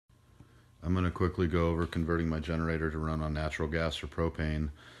I'm going to quickly go over converting my generator to run on natural gas or propane.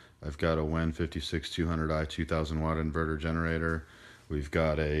 I've got a WEN 56200i 2000 watt inverter generator. We've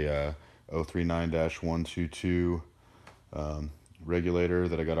got a 039-122 regulator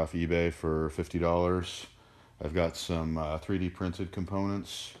that I got off eBay for $50. I've got some 3D printed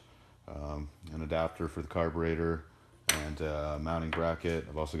components, an adapter for the carburetor, and a mounting bracket.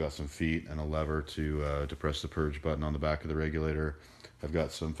 I've also got some feet and a lever to depress the purge button on the back of the regulator. I've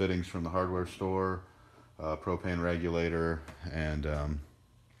got some fittings from the hardware store, propane regulator, and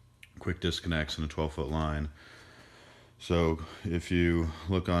quick disconnects and a 12-foot line. So if you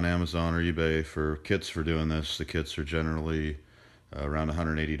look on Amazon or eBay for kits for doing this, the kits are generally around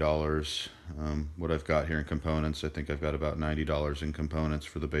 $180. What I've got here in components, I think I've got about $90 in components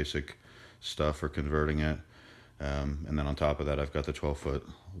for the basic stuff for converting it. And then on top of that, I've got the 12-foot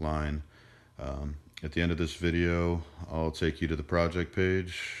line. At the end of this video, I'll take you to the project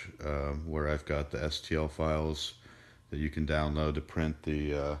page where I've got the STL files that you can download to print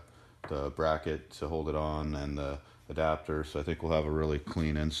the bracket to hold it on and the adapter. So I think we'll have a really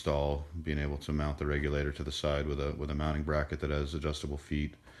clean install, being able to mount the regulator to the side with a mounting bracket that has adjustable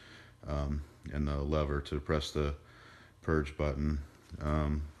feet, and the lever to press the purge button.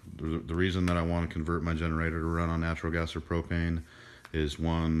 The reason that I want to convert my generator to run on natural gas or propane is,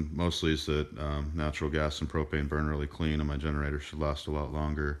 one, mostly is that natural gas and propane burn really clean and my generator should last a lot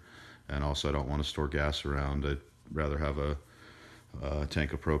longer. And also I don't want to store gas around. I'd rather have a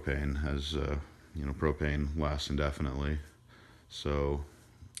tank of propane, as propane lasts indefinitely. So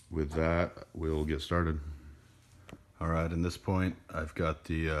with that, we'll get started. Alright, in this point I've got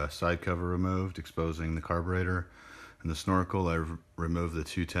the side cover removed, exposing the carburetor and the snorkel. I've removed the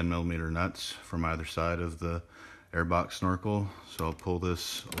two 10mm nuts from either side of the airbox snorkel. So I'll pull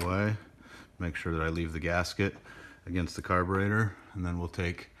this away, make sure that I leave the gasket against the carburetor, and then we'll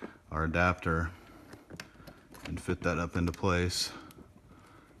take our adapter and fit that up into place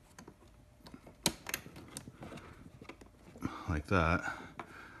like that.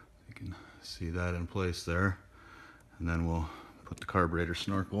 You can see that in place there. And then we'll put the carburetor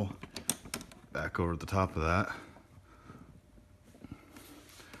snorkel back over the top of that.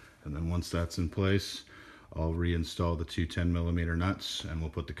 And then once that's in place, I'll reinstall the two 10mm nuts and we'll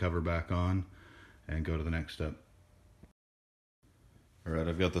put the cover back on and go to the next step. Alright,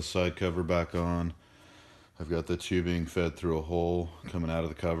 I've got the side cover back on. I've got the tubing fed through a hole coming out of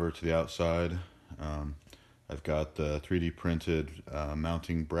the cover to the outside. I've got the 3D printed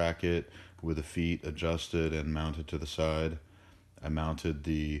mounting bracket with the feet adjusted and mounted to the side. I mounted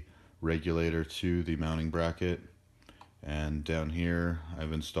the regulator to the mounting bracket, and down here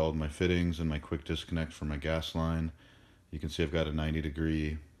I've installed my fittings and my quick disconnect for my gas line. You can see I've got a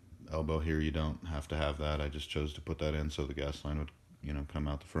 90-degree elbow here. You don't have to have that. I just chose to put that in so the gas line would come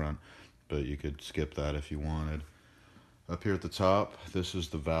out the front, but you could skip that if you wanted. Up here at the top, this is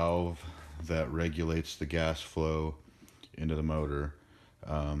the valve that regulates the gas flow into the motor.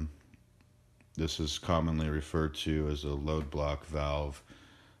 This is commonly referred to as a load block valve.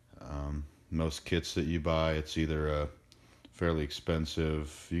 Most kits that you buy, it's either a fairly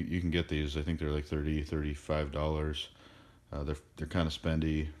expensive, you can get these, I think they're like $35. They're kind of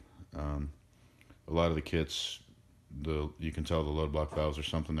spendy. A lot of the kits, you can tell the load block valves are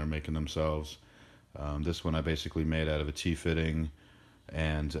something they're making themselves. This one I basically made out of a T-fitting,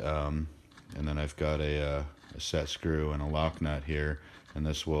 and then I've got a set screw and a lock nut here, and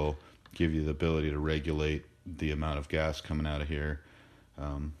this will give you the ability to regulate the amount of gas coming out of here.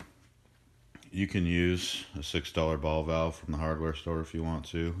 You can use a $6 ball valve from the hardware store if you want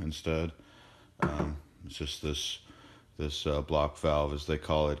to instead. It's just this block valve, as they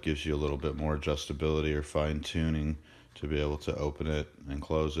call it, gives you a little bit more adjustability or fine tuning to be able to open it and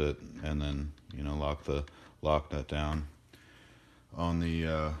close it, and then lock the lock nut down. On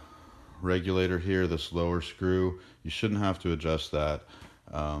the regulator here, this lower screw, you shouldn't have to adjust that,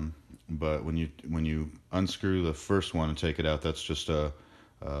 but when you unscrew the first one and take it out, that's just a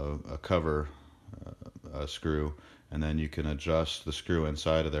cover screw, and then you can adjust the screw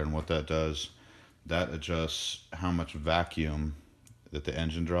inside of there, and what that does, that adjusts how much vacuum that the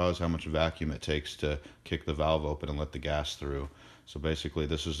engine draws, how much vacuum it takes to kick the valve open and let the gas through. So basically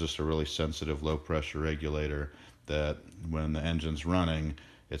this is just a really sensitive low pressure regulator that when the engine's running,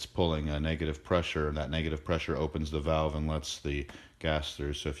 it's pulling a negative pressure, and that negative pressure opens the valve and lets the gas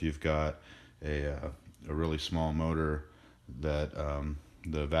through. So if you've got a really small motor that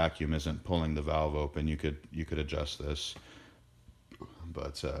the vacuum isn't pulling the valve open, you could adjust this,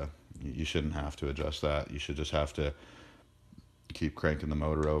 but you shouldn't have to adjust that. You should just have to keep cranking the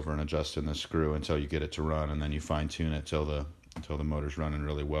motor over and adjusting the screw until you get it to run, and then you fine tune it till the until the motor's running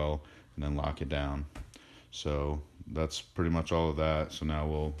really well, and then lock it down. So that's pretty much all of that. So now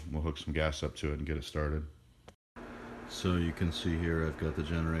we'll hook some gas up to it and get it started. So you can see here I've got the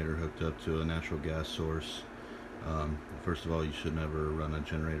generator hooked up to a natural gas source. First of all, you should never run a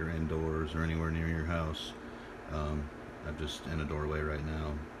generator indoors or anywhere near your house. I'm just in a doorway right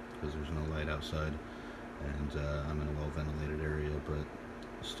now because there's no light outside, and I'm in a well ventilated area, but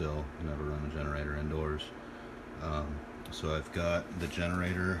still never run a generator indoors. So I've got the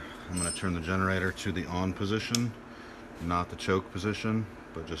generator. I'm going to turn the generator to the on position, not the choke position,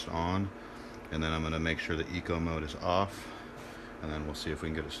 but just on. And then I'm going to make sure the eco mode is off, and then we'll see if we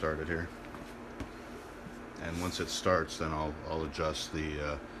can get it started here. And once it starts, then I'll adjust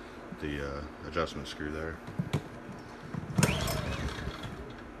the adjustment screw there.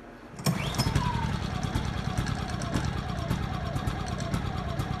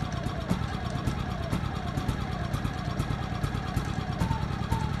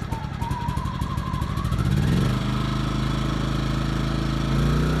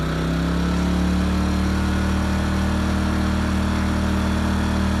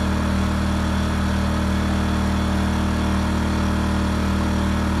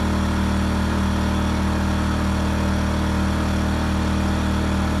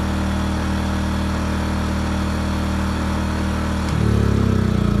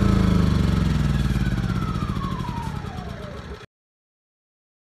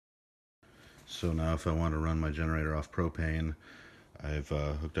 So now if I want to run my generator off propane, I've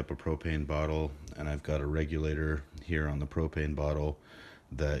hooked up a propane bottle, and I've got a regulator here on the propane bottle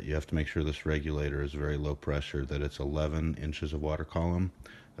that you have to make sure this regulator is very low pressure, that it's 11 inches of water column.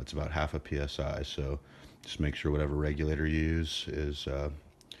 That's about half a psi. So just make sure whatever regulator you use is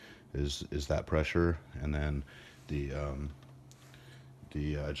that pressure, and then the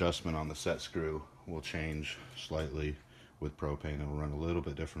adjustment on the set screw will change slightly with propane. It will run a little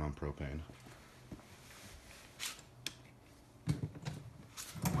bit different on propane.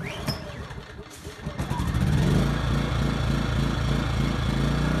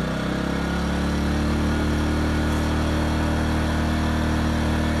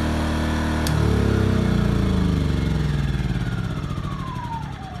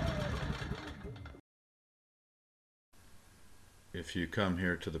 If you come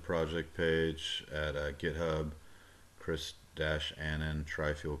here to the project page at GitHub, Chris-Annan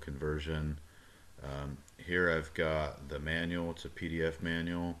tri-fuel conversion, here I've got the manual. It's a PDF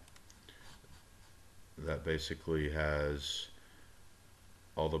manual that basically has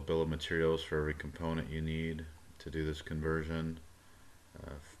all the bill of materials for every component you need to do this conversion,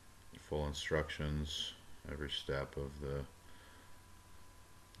 full instructions, every step of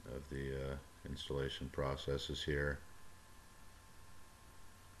the installation process is here.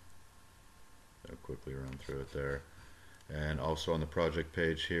 I'll quickly run through it there. And also on the project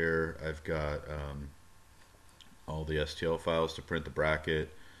page here, I've got all the STL files to print the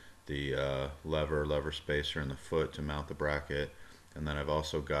bracket, the lever spacer, and the foot to mount the bracket. And then I've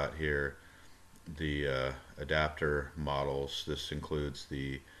also got here the adapter models. This includes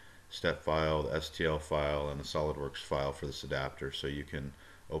the step file, the STL file, and the SolidWorks file for this adapter. So you can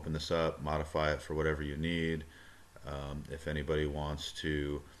open this up, modify it for whatever you need. If anybody wants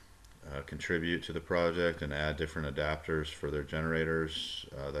to contribute to the project and add different adapters for their generators,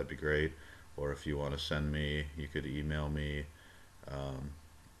 that'd be great. Or if you want to send me, you could email me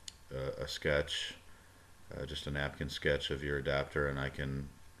a sketch, just a napkin sketch of your adapter, and I can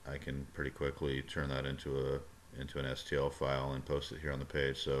pretty quickly turn that into an STL file and post it here on the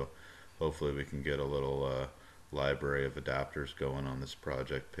page. So hopefully we can get a little library of adapters going on this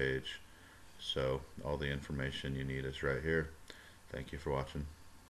project page. So all the information you need is right here. Thank you for watching.